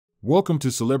Welcome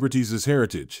to Celebrities'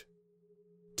 Heritage.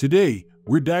 Today,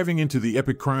 we're diving into the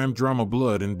epic crime drama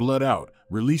Blood In, Blood Out,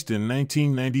 released in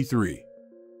 1993.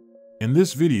 In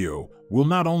this video, we'll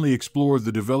not only explore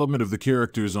the development of the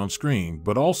characters on screen,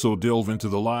 but also delve into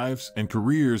the lives and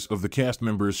careers of the cast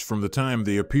members from the time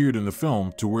they appeared in the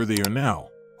film to where they are now,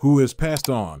 who has passed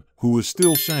on, who is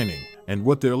still shining, and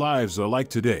what their lives are like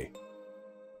today.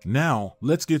 Now,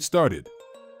 let's get started.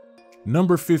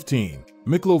 Number 15.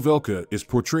 Miklo Velka is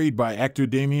portrayed by actor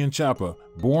Damian Chapa,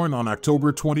 born on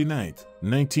October 29,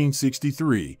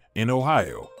 1963, in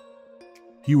Ohio.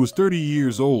 He was 30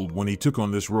 years old when he took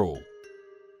on this role.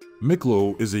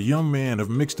 Miklo is a young man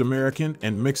of mixed American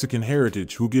and Mexican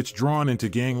heritage who gets drawn into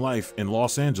gang life in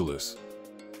Los Angeles.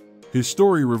 His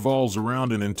story revolves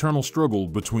around an internal struggle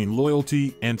between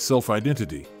loyalty and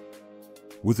self-identity.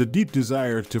 With a deep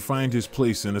desire to find his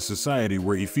place in a society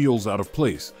where he feels out of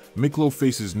place, Miklo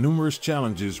faces numerous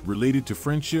challenges related to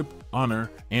friendship,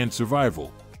 honor, and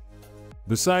survival.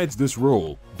 Besides this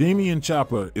role, Damian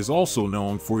Chapa is also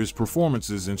known for his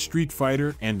performances in Street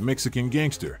Fighter and Mexican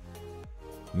Gangster.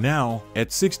 Now,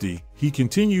 at 60, he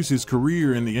continues his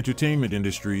career in the entertainment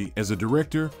industry as a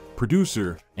director,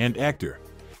 producer, and actor.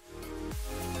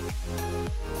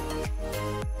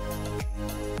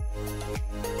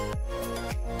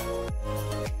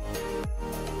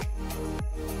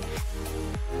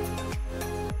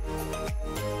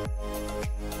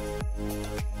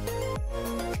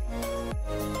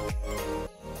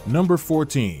 Number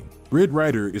 14. Red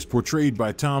Ryder is portrayed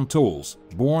by Tom Towles,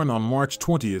 born on March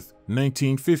 20,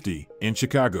 1950, in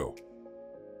Chicago.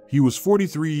 He was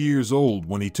 43 years old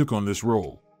when he took on this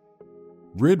role.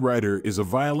 Red Ryder is a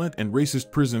violent and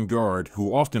racist prison guard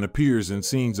who often appears in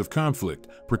scenes of conflict,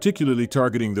 particularly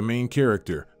targeting the main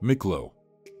character, Miklo.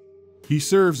 He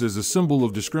serves as a symbol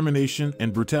of discrimination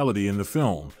and brutality in the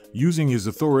film, using his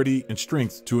authority and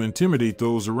strength to intimidate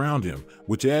those around him,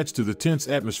 which adds to the tense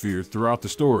atmosphere throughout the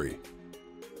story.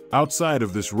 Outside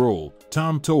of this role,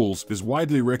 Tom Towles is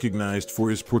widely recognized for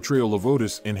his portrayal of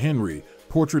Otis in Henry,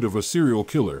 Portrait of a Serial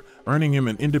Killer, earning him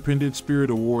an Independent Spirit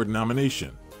Award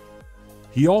nomination.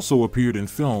 He also appeared in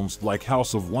films like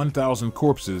House of 1000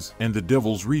 Corpses and The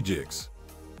Devil's Rejects.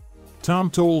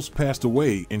 Tom Towles passed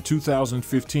away in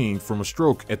 2015 from a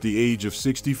stroke at the age of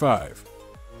 65.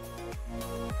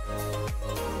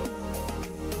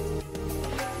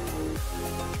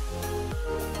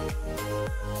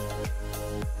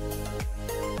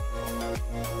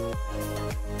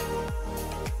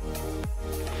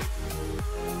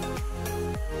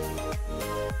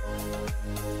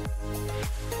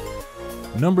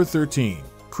 Number 13.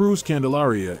 Cruz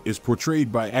Candelaria is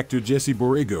portrayed by actor Jesse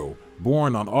Borrego,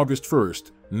 born on August 1,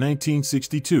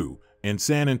 1962, in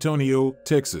San Antonio,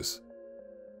 Texas.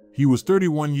 He was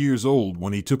 31 years old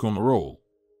when he took on the role.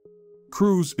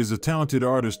 Cruz is a talented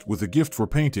artist with a gift for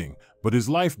painting, but his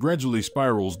life gradually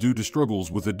spirals due to struggles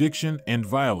with addiction and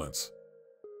violence.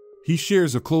 He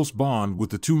shares a close bond with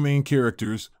the two main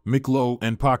characters, Miklo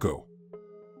and Paco.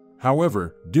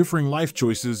 However, differing life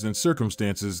choices and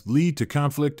circumstances lead to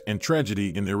conflict and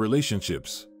tragedy in their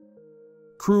relationships.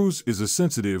 Cruz is a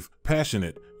sensitive,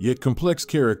 passionate, yet complex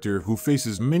character who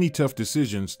faces many tough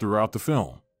decisions throughout the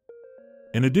film.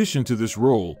 In addition to this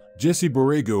role, Jesse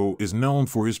Borrego is known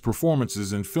for his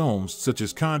performances in films such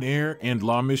as Con Air and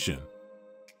La Mission.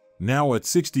 Now at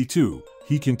 62,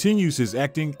 he continues his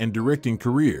acting and directing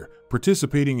career,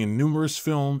 participating in numerous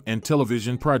film and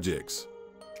television projects.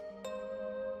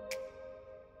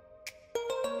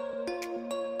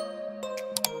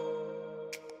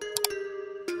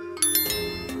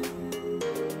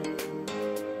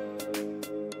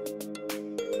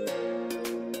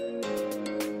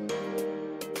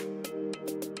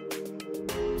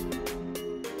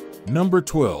 Number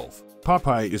 12.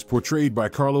 Popeye is portrayed by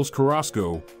Carlos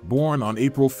Carrasco, born on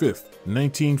April 5,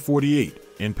 1948,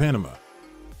 in Panama.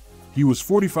 He was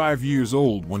 45 years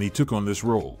old when he took on this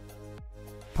role.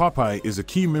 Popeye is a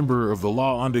key member of the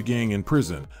La Onda gang in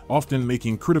prison, often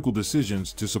making critical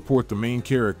decisions to support the main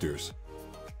characters.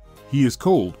 He is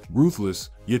cold, ruthless,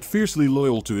 yet fiercely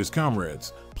loyal to his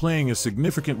comrades, playing a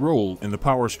significant role in the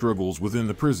power struggles within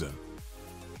the prison.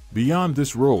 Beyond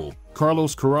this role,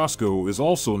 Carlos Carrasco is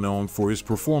also known for his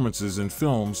performances in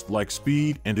films like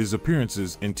Speed and his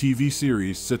appearances in TV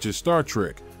series such as Star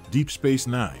Trek, Deep Space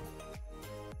Nine.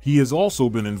 He has also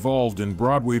been involved in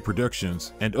Broadway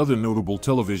productions and other notable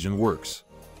television works.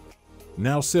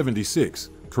 Now 76,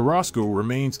 Carrasco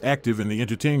remains active in the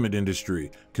entertainment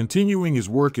industry, continuing his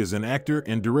work as an actor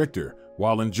and director,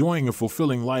 while enjoying a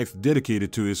fulfilling life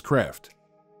dedicated to his craft.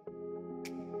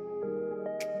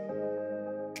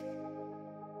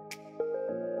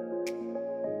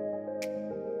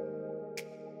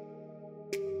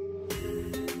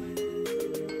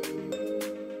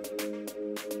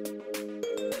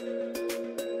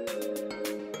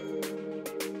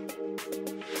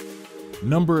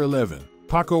 Number 11.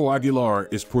 Paco Aguilar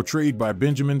is portrayed by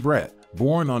Benjamin Bratt,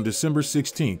 born on December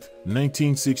 16,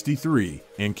 1963,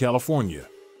 in California.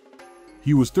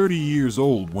 He was 30 years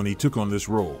old when he took on this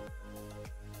role.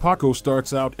 Paco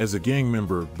starts out as a gang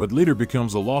member but later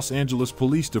becomes a Los Angeles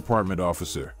Police Department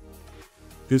officer.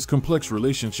 His complex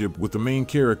relationship with the main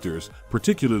characters,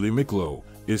 particularly Miklo,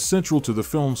 is central to the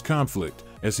film's conflict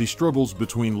as he struggles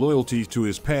between loyalty to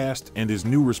his past and his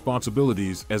new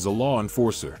responsibilities as a law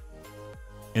enforcer.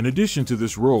 In addition to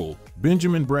this role,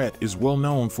 Benjamin Bratt is well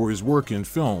known for his work in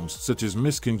films such as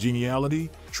Miss Congeniality,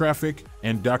 Traffic,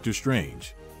 and Doctor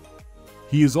Strange.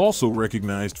 He is also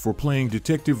recognized for playing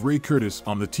Detective Ray Curtis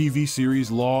on the TV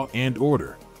series Law and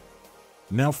Order.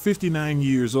 Now 59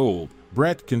 years old,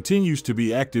 Bratt continues to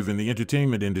be active in the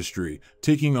entertainment industry,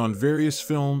 taking on various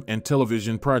film and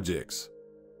television projects.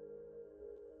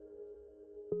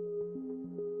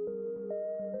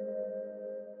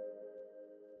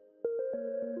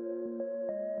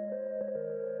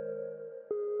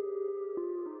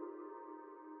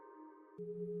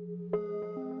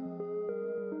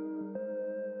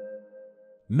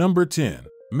 Number 10.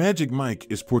 Magic Mike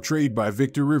is portrayed by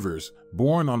Victor Rivers,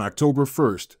 born on October 1,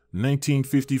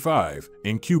 1955,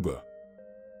 in Cuba.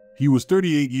 He was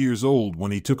 38 years old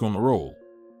when he took on the role.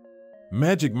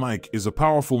 Magic Mike is a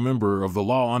powerful member of the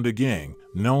La Onda gang,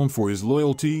 known for his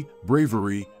loyalty,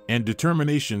 bravery, and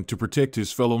determination to protect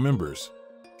his fellow members.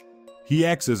 He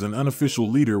acts as an unofficial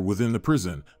leader within the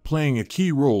prison, playing a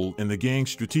key role in the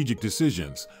gang's strategic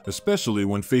decisions, especially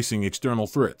when facing external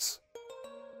threats.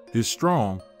 His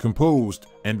strong, composed,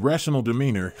 and rational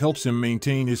demeanor helps him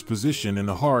maintain his position in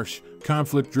the harsh,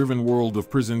 conflict-driven world of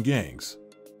prison gangs.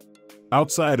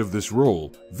 Outside of this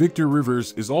role, Victor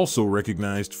Rivers is also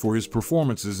recognized for his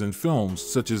performances in films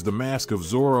such as The Mask of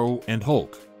Zorro and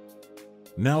Hulk.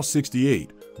 Now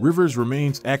 68, Rivers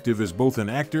remains active as both an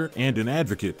actor and an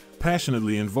advocate,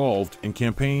 passionately involved in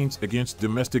campaigns against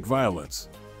domestic violence.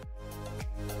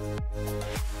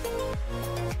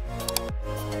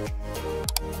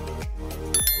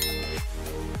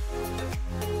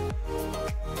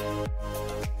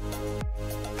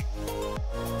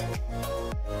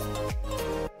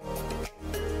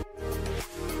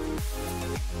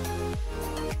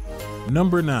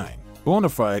 Number 9.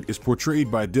 Bonafide is portrayed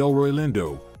by Delroy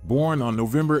Lindo, born on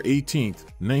November 18,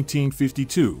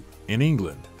 1952, in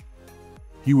England.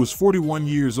 He was 41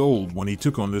 years old when he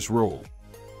took on this role.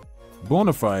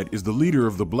 Bonafide is the leader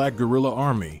of the Black Guerrilla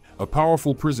Army, a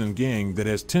powerful prison gang that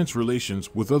has tense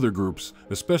relations with other groups,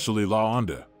 especially La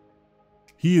Onda.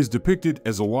 He is depicted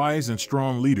as a wise and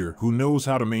strong leader who knows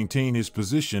how to maintain his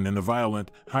position in the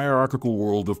violent, hierarchical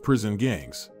world of prison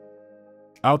gangs.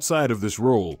 Outside of this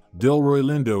role, Delroy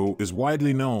Lindo is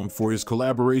widely known for his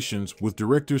collaborations with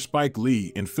director Spike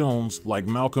Lee in films like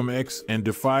Malcolm X and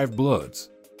Da 5 Bloods.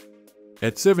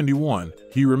 At 71,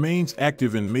 he remains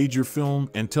active in major film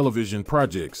and television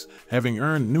projects, having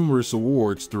earned numerous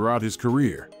awards throughout his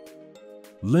career.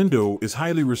 Lindo is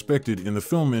highly respected in the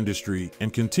film industry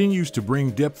and continues to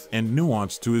bring depth and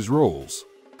nuance to his roles.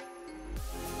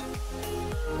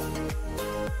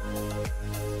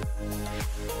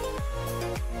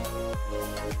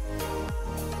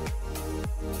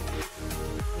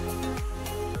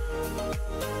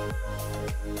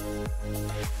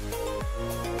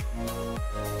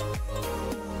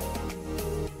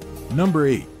 Number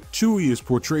 8. Chewie is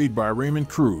portrayed by Raymond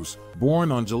Cruz, born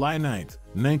on July 9,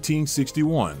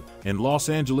 1961, in Los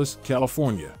Angeles,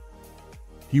 California.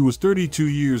 He was 32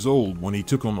 years old when he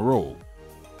took on the role.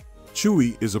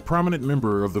 Chewie is a prominent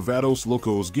member of the Vados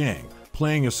Locos gang,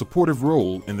 playing a supportive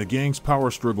role in the gang's power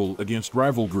struggle against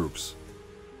rival groups.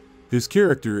 His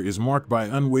character is marked by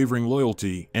unwavering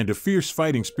loyalty and a fierce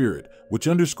fighting spirit, which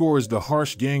underscores the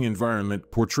harsh gang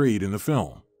environment portrayed in the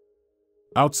film.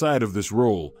 Outside of this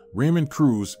role, Raymond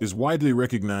Cruz is widely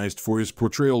recognized for his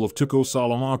portrayal of Tuco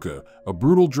Salamanca, a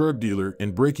brutal drug dealer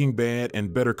in Breaking Bad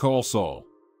and Better Call Saul.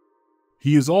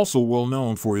 He is also well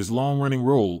known for his long-running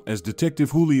role as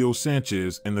Detective Julio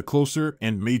Sanchez in The Closer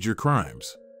and Major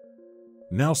Crimes.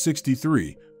 Now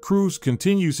 63, Cruz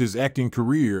continues his acting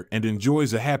career and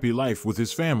enjoys a happy life with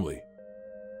his family.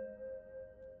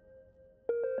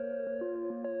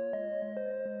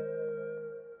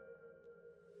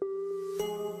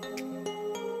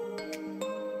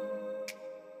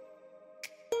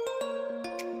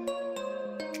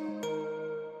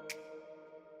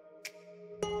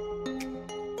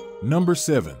 Number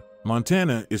 7.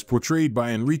 Montana is portrayed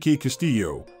by Enrique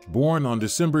Castillo, born on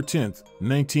December 10,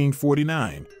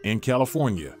 1949, in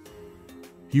California.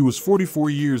 He was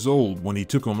 44 years old when he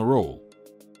took on the role.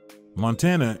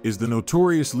 Montana is the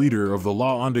notorious leader of the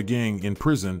Law Onda gang in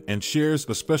prison and shares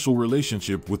a special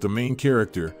relationship with the main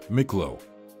character, Miklo.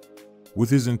 With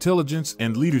his intelligence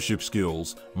and leadership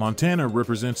skills, Montana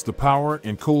represents the power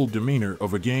and cold demeanor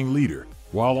of a gang leader,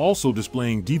 while also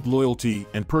displaying deep loyalty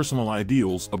and personal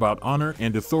ideals about honor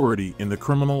and authority in the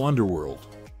criminal underworld.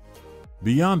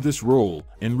 Beyond this role,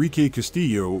 Enrique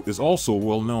Castillo is also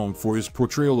well known for his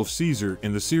portrayal of Caesar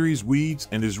in the series Weeds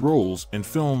and his roles in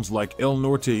films like El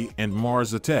Norte and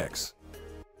Mars Attacks.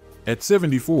 At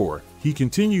 74, he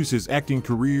continues his acting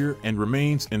career and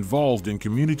remains involved in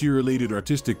community-related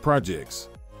artistic projects.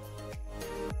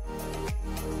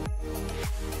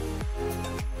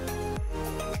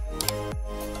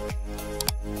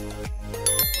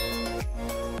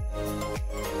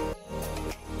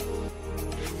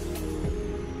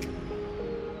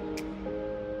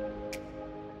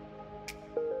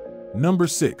 Number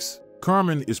 6.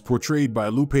 Carmen is portrayed by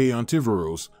Lupe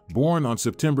Ontiveros, born on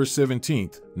September 17,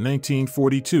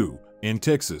 1942, in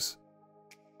Texas.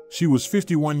 She was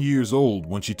 51 years old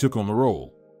when she took on the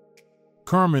role.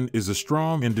 Carmen is a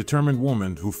strong and determined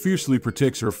woman who fiercely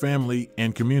protects her family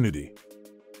and community.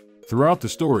 Throughout the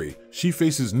story, she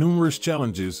faces numerous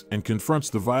challenges and confronts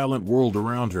the violent world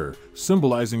around her,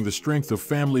 symbolizing the strength of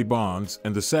family bonds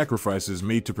and the sacrifices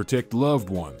made to protect loved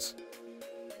ones.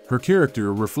 Her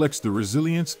character reflects the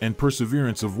resilience and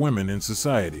perseverance of women in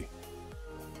society.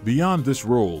 Beyond this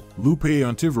role, Lupe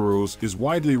Ontiveros is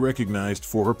widely recognized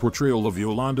for her portrayal of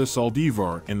Yolanda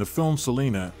Saldivar in the film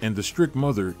Selena and the strict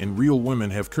mother in Real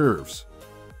Women Have Curves.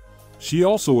 She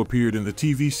also appeared in the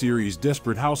TV series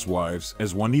Desperate Housewives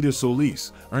as Juanita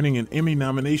Solis, earning an Emmy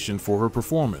nomination for her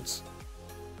performance.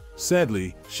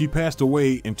 Sadly, she passed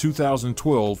away in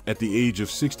 2012 at the age of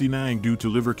 69 due to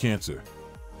liver cancer.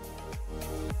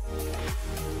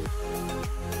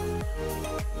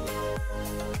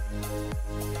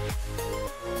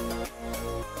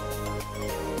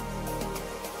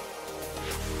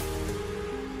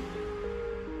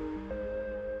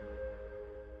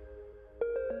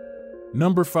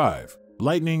 Number 5.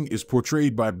 Lightning is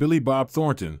portrayed by Billy Bob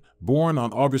Thornton, born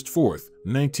on August 4,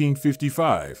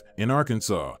 1955, in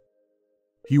Arkansas.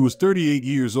 He was 38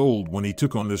 years old when he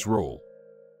took on this role.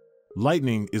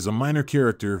 Lightning is a minor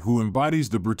character who embodies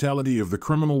the brutality of the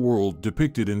criminal world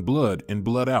depicted in Blood In,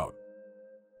 Blood Out.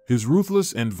 His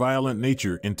ruthless and violent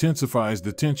nature intensifies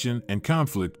the tension and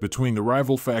conflict between the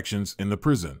rival factions in the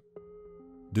prison.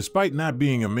 Despite not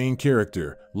being a main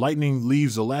character, Lightning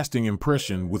leaves a lasting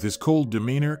impression with his cold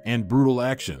demeanor and brutal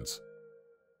actions.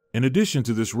 In addition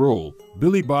to this role,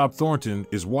 Billy Bob Thornton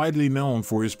is widely known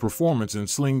for his performance in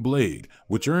Sling Blade,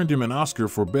 which earned him an Oscar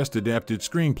for Best Adapted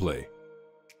Screenplay.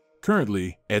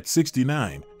 Currently, at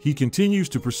 69, he continues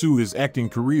to pursue his acting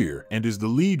career and is the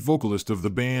lead vocalist of the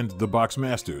band The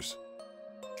Boxmasters.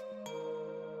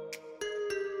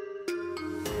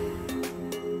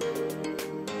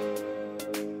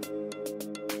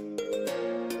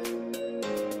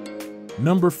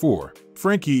 Number 4.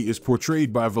 Frankie is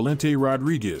portrayed by Valente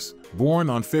Rodriguez, born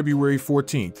on February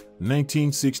 14,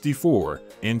 1964,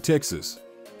 in Texas.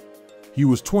 He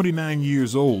was 29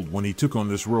 years old when he took on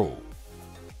this role.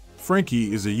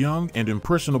 Frankie is a young and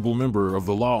impressionable member of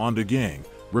the Law Onda gang,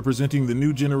 representing the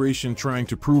new generation trying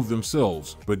to prove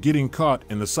themselves but getting caught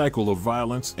in the cycle of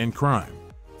violence and crime.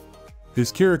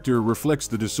 His character reflects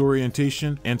the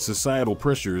disorientation and societal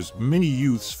pressures many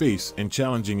youths face in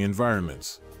challenging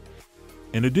environments.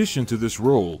 In addition to this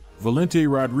role, Valente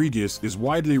Rodriguez is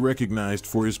widely recognized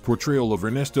for his portrayal of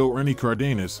Ernesto Ernie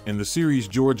Cardenas in the series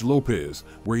George Lopez,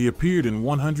 where he appeared in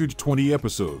 120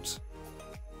 episodes.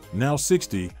 Now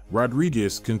 60,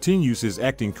 Rodriguez continues his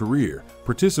acting career,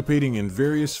 participating in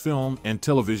various film and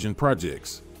television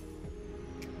projects.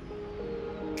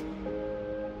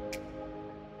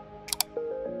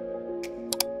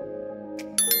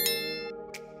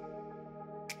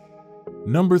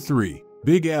 Number 3.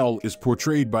 Big Al is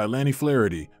portrayed by Lanny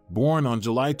Flaherty, born on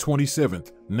July 27,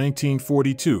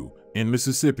 1942, in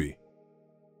Mississippi.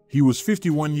 He was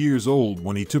 51 years old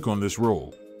when he took on this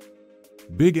role.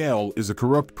 Big Al is a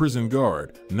corrupt prison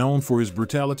guard, known for his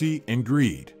brutality and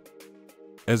greed.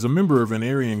 As a member of an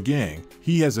Aryan gang,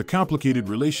 he has a complicated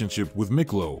relationship with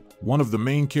Miklo, one of the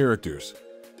main characters.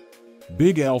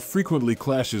 Big Al frequently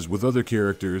clashes with other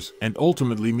characters and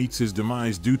ultimately meets his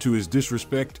demise due to his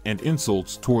disrespect and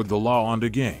insults toward the Law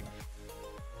Onda gang.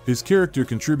 His character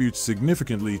contributes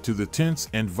significantly to the tense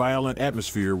and violent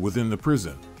atmosphere within the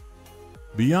prison.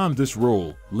 Beyond this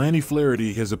role, Lanny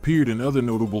Flaherty has appeared in other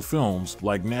notable films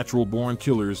like Natural Born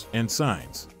Killers and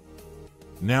Signs.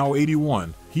 Now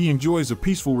 81, he enjoys a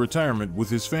peaceful retirement with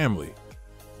his family.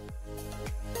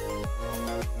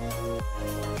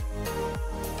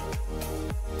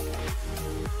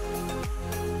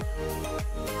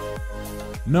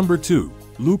 Number 2.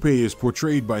 Lupe is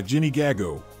portrayed by Jenny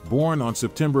Gago, born on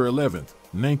September 11,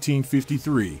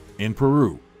 1953, in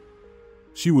Peru.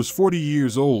 She was 40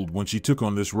 years old when she took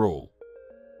on this role.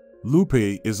 Lupe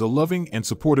is a loving and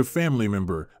supportive family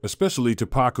member, especially to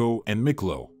Paco and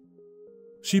Miklo.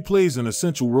 She plays an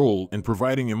essential role in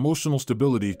providing emotional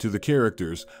stability to the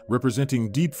characters,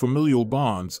 representing deep familial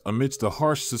bonds amidst a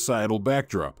harsh societal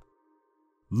backdrop.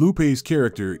 Lupe's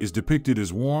character is depicted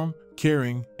as warm,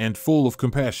 caring, and full of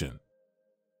compassion.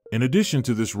 In addition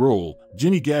to this role,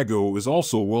 Jenny Gago is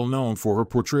also well known for her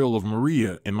portrayal of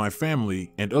Maria in My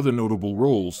Family and other notable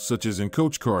roles such as in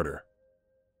Coach Carter.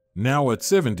 Now at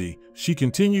 70, she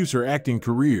continues her acting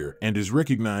career and is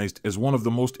recognized as one of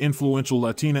the most influential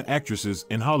Latina actresses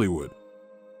in Hollywood.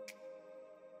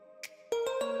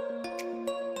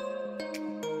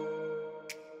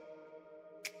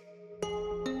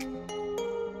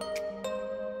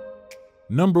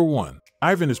 Number 1.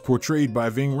 Ivan is portrayed by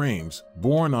Ving Rhames,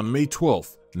 born on May 12,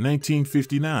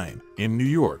 1959, in New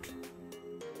York.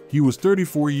 He was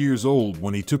 34 years old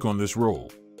when he took on this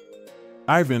role.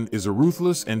 Ivan is a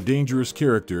ruthless and dangerous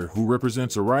character who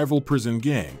represents a rival prison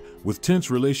gang with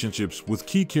tense relationships with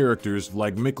key characters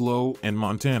like Miklo and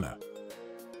Montana.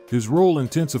 His role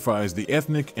intensifies the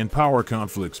ethnic and power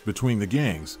conflicts between the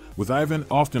gangs, with Ivan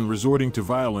often resorting to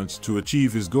violence to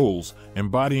achieve his goals,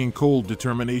 embodying cold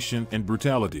determination and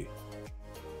brutality.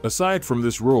 Aside from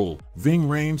this role, Ving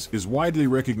Rhames is widely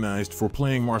recognized for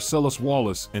playing Marcellus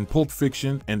Wallace in Pulp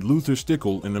Fiction and Luther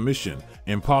Stickle in the Mission: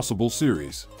 Impossible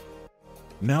series.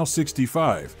 Now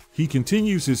 65, he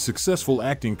continues his successful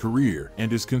acting career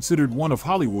and is considered one of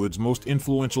Hollywood's most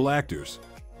influential actors.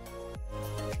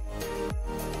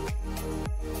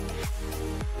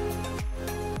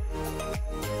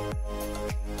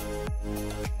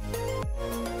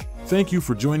 Thank you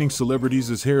for joining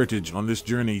Celebrities' Heritage on this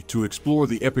journey to explore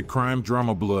the epic crime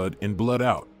drama Blood In, Blood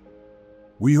Out.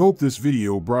 We hope this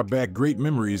video brought back great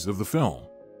memories of the film.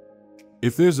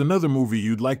 If there's another movie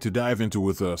you'd like to dive into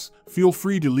with us, feel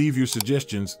free to leave your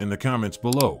suggestions in the comments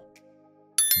below.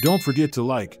 Don't forget to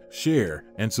like, share,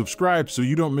 and subscribe so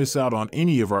you don't miss out on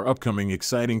any of our upcoming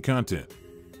exciting content.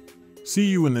 See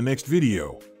you in the next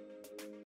video.